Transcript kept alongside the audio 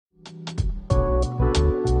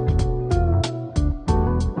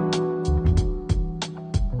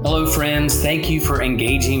Hello, friends. Thank you for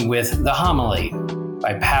engaging with The Homily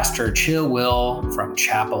by Pastor Chill Will from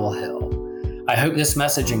Chapel Hill. I hope this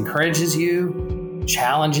message encourages you,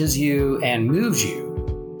 challenges you, and moves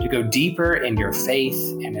you to go deeper in your faith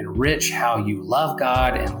and enrich how you love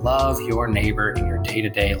God and love your neighbor in your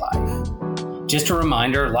day-to-day life. Just a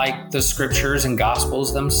reminder, like the scriptures and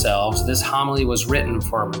gospels themselves, this homily was written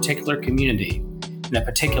for a particular community in a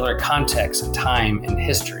particular context and time in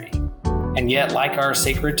history. And yet, like our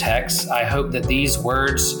sacred texts, I hope that these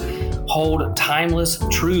words hold timeless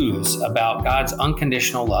truths about God's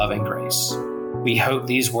unconditional love and grace. We hope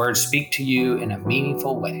these words speak to you in a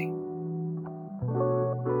meaningful way.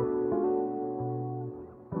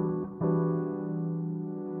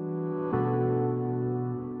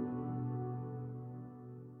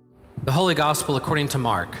 The Holy Gospel according to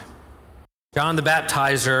Mark. John the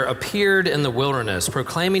Baptizer appeared in the wilderness,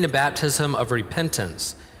 proclaiming a baptism of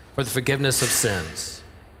repentance for the forgiveness of sins.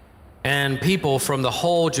 And people from the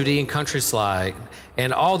whole Judean countryside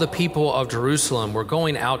and all the people of Jerusalem were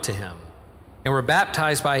going out to him and were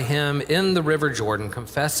baptized by him in the river Jordan,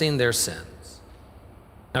 confessing their sins.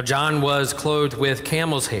 Now John was clothed with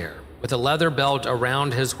camel's hair, with a leather belt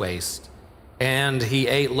around his waist, and he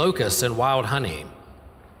ate locusts and wild honey.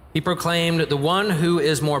 He proclaimed, "The one who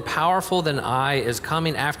is more powerful than I is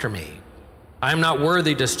coming after me. I am not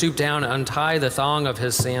worthy to stoop down and untie the thong of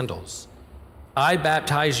his sandals. I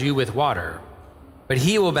baptize you with water, but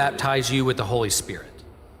he will baptize you with the Holy Spirit."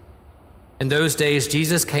 In those days,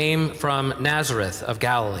 Jesus came from Nazareth of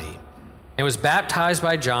Galilee and was baptized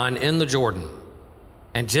by John in the Jordan.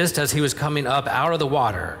 And just as he was coming up out of the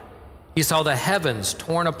water, he saw the heavens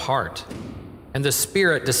torn apart and the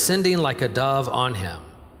Spirit descending like a dove on him.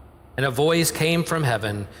 And a voice came from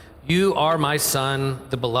heaven, "You are my Son,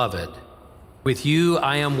 the Beloved. With you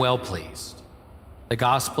I am well pleased." The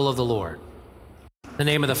Gospel of the Lord. In the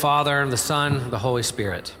name of the Father, and the Son, and the Holy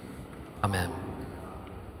Spirit. Amen.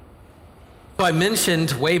 So I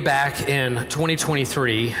mentioned way back in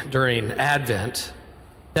 2023 during Advent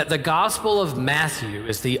that the Gospel of Matthew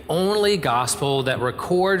is the only gospel that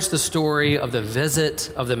records the story of the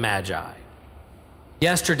visit of the Magi.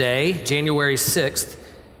 Yesterday, January 6th,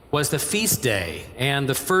 was the feast day and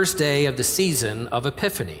the first day of the season of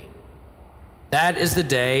Epiphany. That is the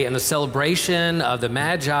day and the celebration of the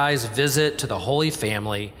Magi's visit to the Holy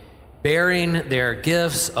Family, bearing their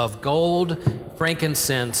gifts of gold,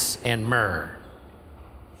 frankincense, and myrrh.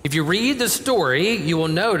 If you read the story, you will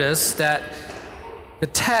notice that the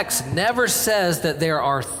text never says that there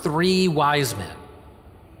are 3 wise men,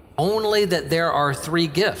 only that there are 3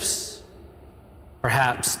 gifts.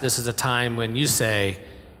 Perhaps this is a time when you say,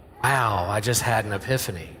 "Wow, I just had an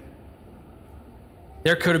epiphany."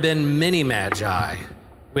 There could have been many magi,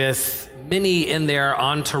 with many in their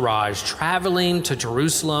entourage traveling to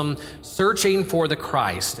Jerusalem, searching for the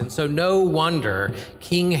Christ. And so no wonder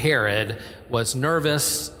King Herod was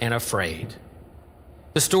nervous and afraid.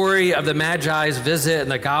 The story of the Magi's visit in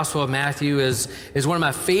the Gospel of Matthew is one of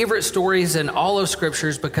my favorite stories in all of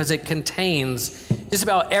Scriptures because it contains just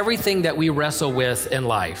about everything that we wrestle with in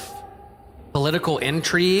life. Political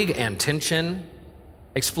intrigue and tension,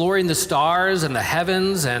 exploring the stars and the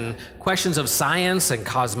heavens and questions of science and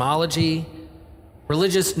cosmology,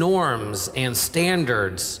 religious norms and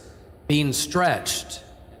standards being stretched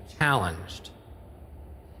and challenged.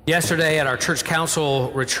 Yesterday at our church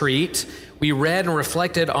council retreat, we read and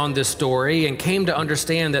reflected on this story and came to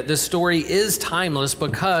understand that this story is timeless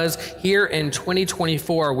because here in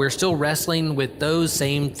 2024, we're still wrestling with those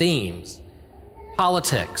same themes: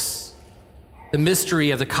 politics, the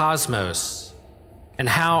mystery of the cosmos, and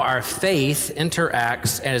how our faith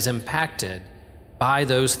interacts and is impacted by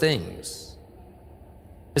those things.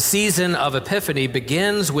 The season of Epiphany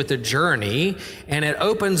begins with a journey, and it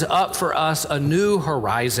opens up for us a new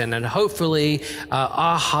horizon and hopefully an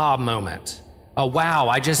aha moment. A wow,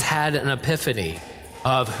 I just had an epiphany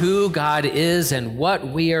of who God is and what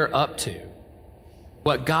we are up to,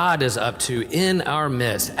 what God is up to in our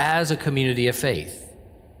midst as a community of faith.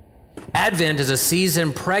 Advent is a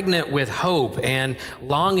season pregnant with hope and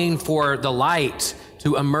longing for the light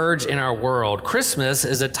to emerge in our world. Christmas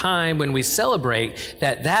is a time when we celebrate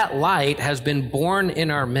that light has been born in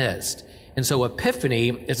our midst. And so Epiphany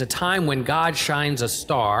is a time when God shines a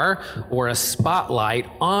star or a spotlight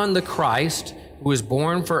on the Christ who was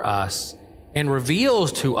born for us and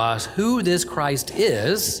reveals to us who this Christ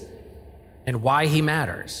is and why he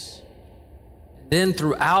matters. Then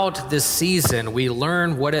throughout this season, we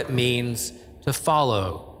learn what it means to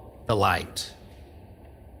follow the light.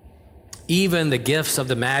 Even the gifts of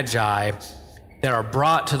the Magi that are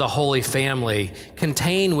brought to the Holy Family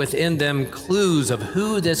contain within them clues of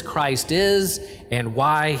who this Christ is and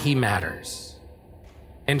why he matters.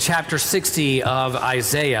 In chapter 60 of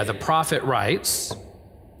Isaiah, the prophet writes,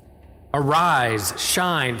 "Arise,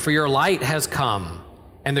 shine, for your light has come,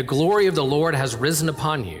 and the glory of the Lord has risen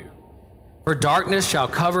upon you. For darkness shall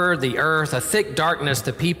cover the earth, a thick darkness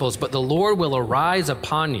the peoples, but the Lord will arise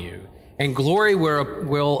upon you, and glory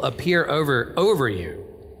will appear over you.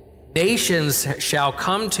 Nations shall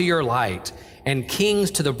come to your light, and kings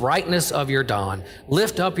to the brightness of your dawn.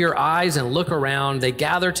 Lift up your eyes and look around. They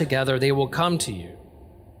gather together, they will come to you.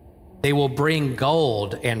 They will bring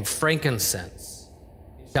gold and frankincense.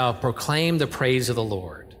 They shall proclaim the praise of the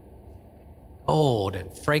Lord." Gold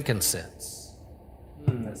and frankincense.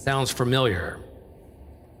 That sounds familiar.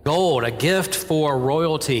 Gold, a gift for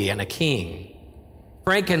royalty and a king.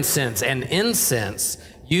 Frankincense and incense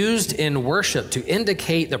used in worship to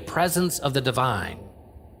indicate the presence of the divine.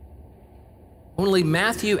 Only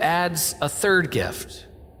Matthew adds a third gift,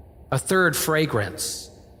 a third fragrance,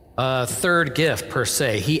 a third gift per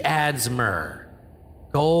se. He adds myrrh,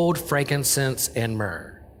 gold, frankincense, and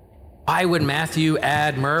myrrh. Why would Matthew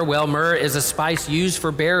add myrrh? Well, myrrh is a spice used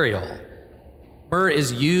for burial. Myrrh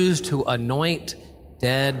is used to anoint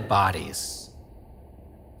dead bodies.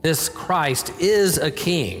 This Christ is a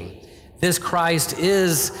king. This Christ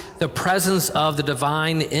is the presence of the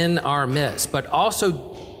divine in our midst. But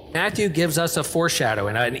also, Matthew gives us a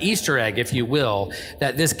foreshadowing, an Easter egg, if you will,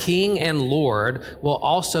 that this King and Lord will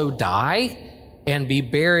also die and be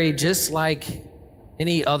buried just like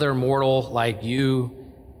any other mortal like you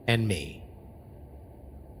and me.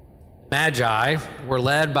 Magi were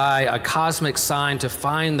led by a cosmic sign to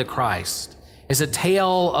find the Christ. It's a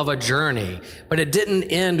tale of a journey, but it didn't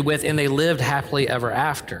end with, and they lived happily ever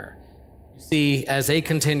after. See, as they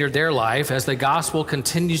continued their life, as the gospel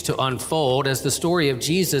continues to unfold, as the story of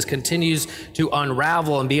Jesus continues to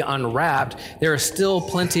unravel and be unwrapped, there is still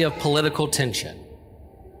plenty of political tension.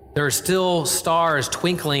 There are still stars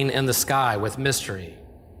twinkling in the sky with mystery.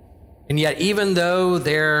 And yet, even though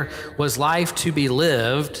there was life to be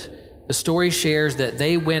lived, the story shares that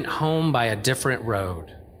they went home by a different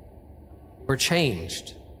road. Were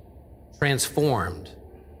changed, transformed.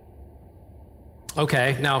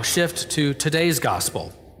 Okay, now shift to today's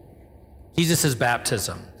gospel, Jesus'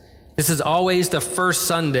 baptism. This is always the first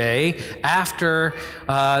Sunday after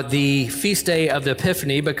the feast day of the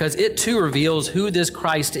Epiphany, because it too reveals who this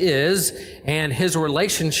Christ is and his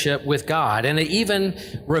relationship with God. And it even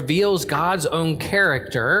reveals God's own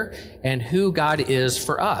character and who God is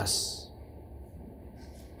for us.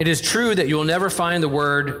 It is true that you will never find the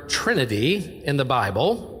word Trinity in the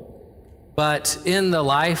Bible. But in the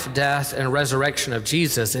life, death, and resurrection of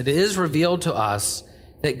Jesus, it is revealed to us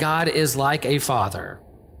that God is like a Father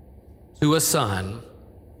to a Son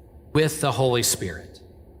with the Holy Spirit.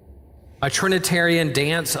 A Trinitarian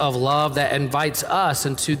dance of love that invites us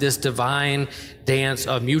into this divine dance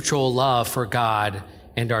of mutual love for God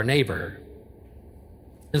and our neighbor.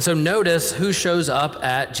 And so notice who shows up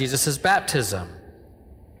at Jesus' baptism.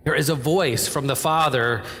 There is a voice from the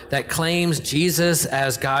Father that claims Jesus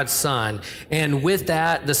as God's Son, and with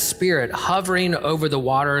that, the Spirit hovering over the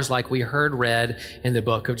waters like we heard read in the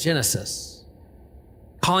book of Genesis.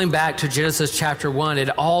 Calling back to Genesis chapter 1, it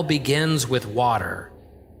all begins with water,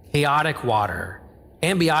 chaotic water,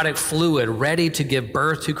 ambiotic fluid ready to give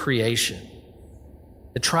birth to creation.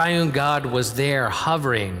 The triune God was there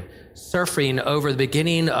hovering, surfing over the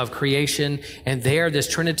beginning of creation, and there this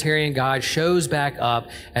Trinitarian God shows back up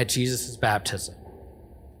at Jesus' baptism.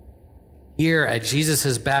 Here at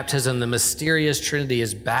Jesus' baptism, the mysterious Trinity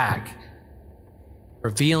is back,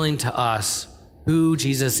 revealing to us who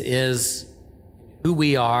Jesus is, who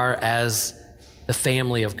we are as the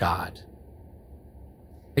family of God.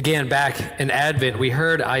 Again, back in Advent, we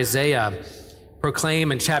heard Isaiah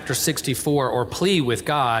proclaim in chapter 64, or plea with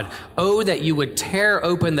God, "Oh, that you would tear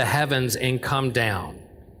open the heavens and come down."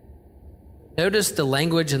 Notice the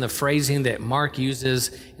language and the phrasing that Mark uses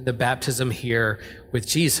in the baptism here with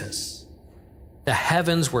Jesus. The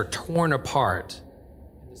heavens were torn apart.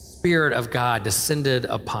 The Spirit of God descended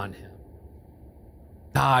upon him.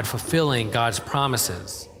 God fulfilling God's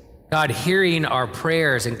promises. God hearing our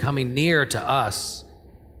prayers and coming near to us,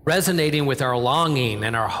 resonating with our longing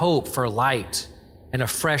and our hope for light and a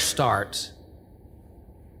fresh start.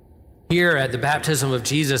 Here at the baptism of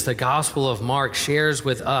Jesus, the Gospel of Mark shares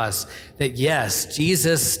with us that yes,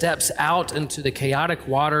 Jesus steps out into the chaotic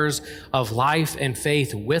waters of life and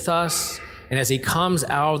faith with us. And as he comes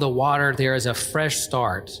out of the water, there is a fresh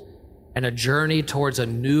start and a journey towards a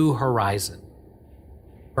new horizon.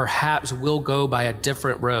 Perhaps we'll go by a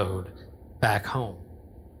different road, back home.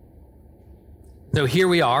 So here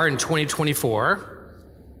we are in 2024,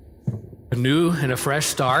 a new and a fresh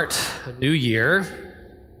start, a new year.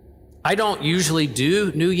 I don't usually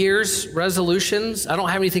do New Year's resolutions. I don't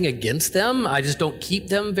have anything against them. I just don't keep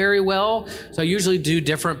them very well. So I usually do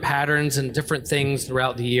different patterns and different things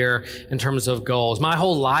throughout the year in terms of goals. My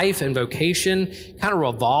whole life and vocation kind of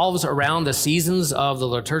revolves around the seasons of the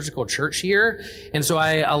liturgical church year. And so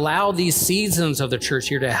I allow these seasons of the church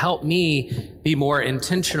year to help me be more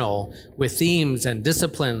intentional with themes and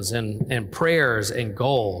disciplines and prayers and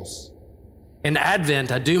goals. In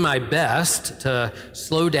Advent, I do my best to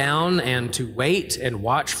slow down and to wait and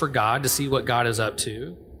watch for God to see what God is up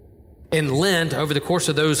to. In Lent, over the course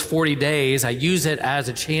of those 40 days, I use it as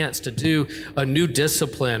a chance to do a new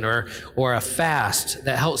discipline or a fast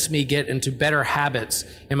that helps me get into better habits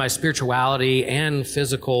in my spirituality and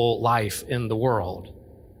physical life in the world.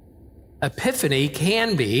 Epiphany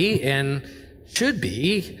can be and should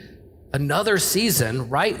be another season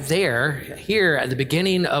right there, here at the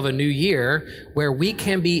beginning of a new year, where we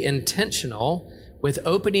can be intentional with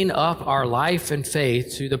opening up our life and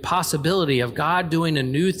faith to the possibility of God doing a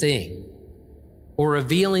new thing or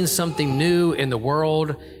revealing something new in the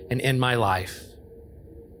world and in my life.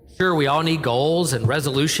 Sure, we all need goals and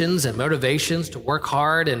resolutions and motivations to work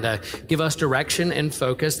hard and to give us direction and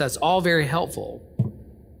focus. That's all very helpful.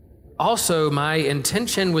 Also, my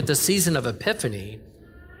intention with the season of Epiphany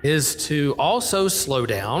is to also slow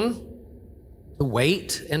down, to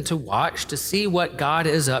wait and to watch, to see what God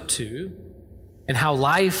is up to and how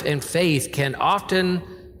life and faith can often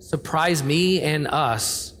surprise me and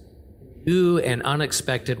us in new and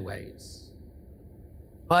unexpected ways.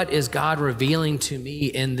 What is God revealing to me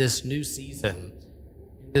in this new season,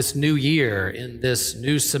 in this new year, in this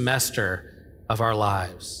new semester of our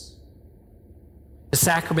lives? The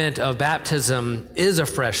sacrament of baptism is a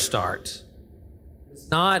fresh start.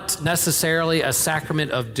 Not necessarily a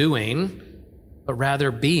sacrament of doing, but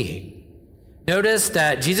rather being. Notice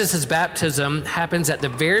that Jesus' baptism happens at the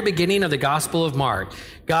very beginning of the Gospel of Mark.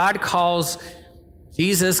 God calls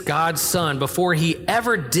Jesus God's Son before he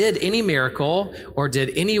ever did any miracle or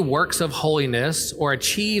did any works of holiness or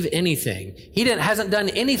achieve anything. He hasn't done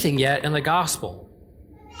anything yet in the Gospel.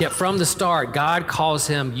 Yet from the start, God calls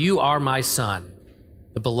him, "You are my Son,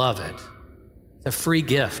 the beloved." It's a free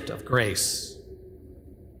gift of grace.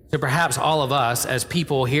 So perhaps all of us as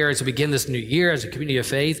people here as we begin this new year as a community of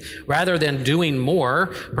faith, rather than doing more,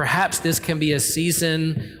 perhaps this can be a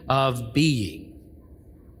season of being.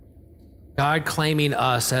 God claiming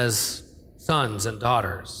us as sons and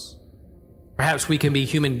daughters. Perhaps we can be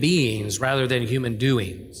human beings rather than human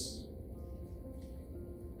doings.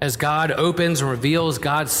 As God opens and reveals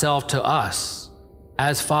God's self to us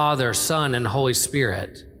as Father, Son, and Holy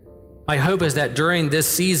Spirit, my hope is that during this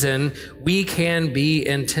season, we can be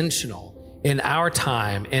intentional in our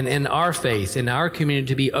time and in our faith, in our community,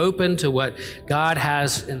 to be open to what God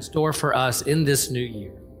has in store for us in this new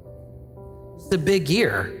year. It's a big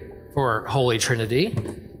year for Holy Trinity.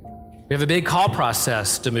 We have a big call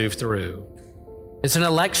process to move through. It's an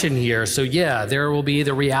election year, so yeah, there will be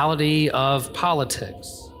the reality of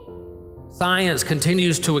politics. Science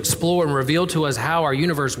continues to explore and reveal to us how our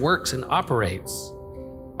universe works and operates.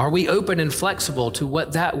 Are we open and flexible to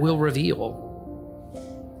what that will reveal?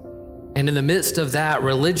 And in the midst of that,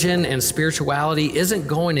 religion and spirituality isn't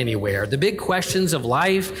going anywhere. The big questions of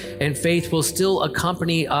life and faith will still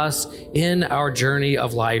accompany us in our journey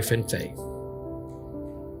of life and faith.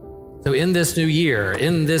 So in this new year,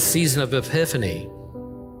 in this season of Epiphany,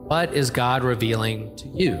 what is God revealing to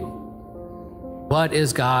you? What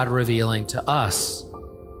is God revealing to us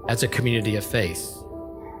as a community of faith?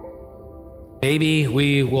 Maybe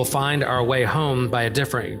we will find our way home by a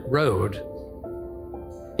different road.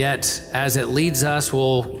 Yet, as it leads us,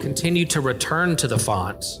 we'll continue to return to the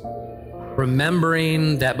font,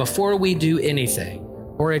 remembering that before we do anything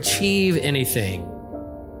or achieve anything,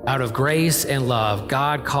 out of grace and love,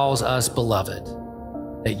 God calls us beloved,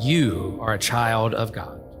 that you are a child of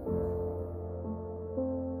God.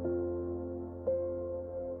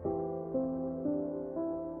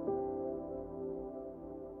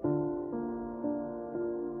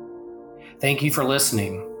 Thank you for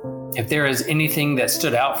listening. If there is anything that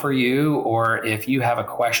stood out for you, or if you have a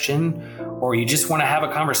question, or you just want to have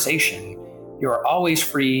a conversation, you are always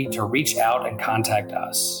free to reach out and contact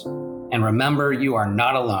us. And remember, you are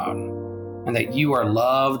not alone, and that you are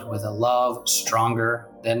loved with a love stronger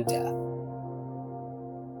than death.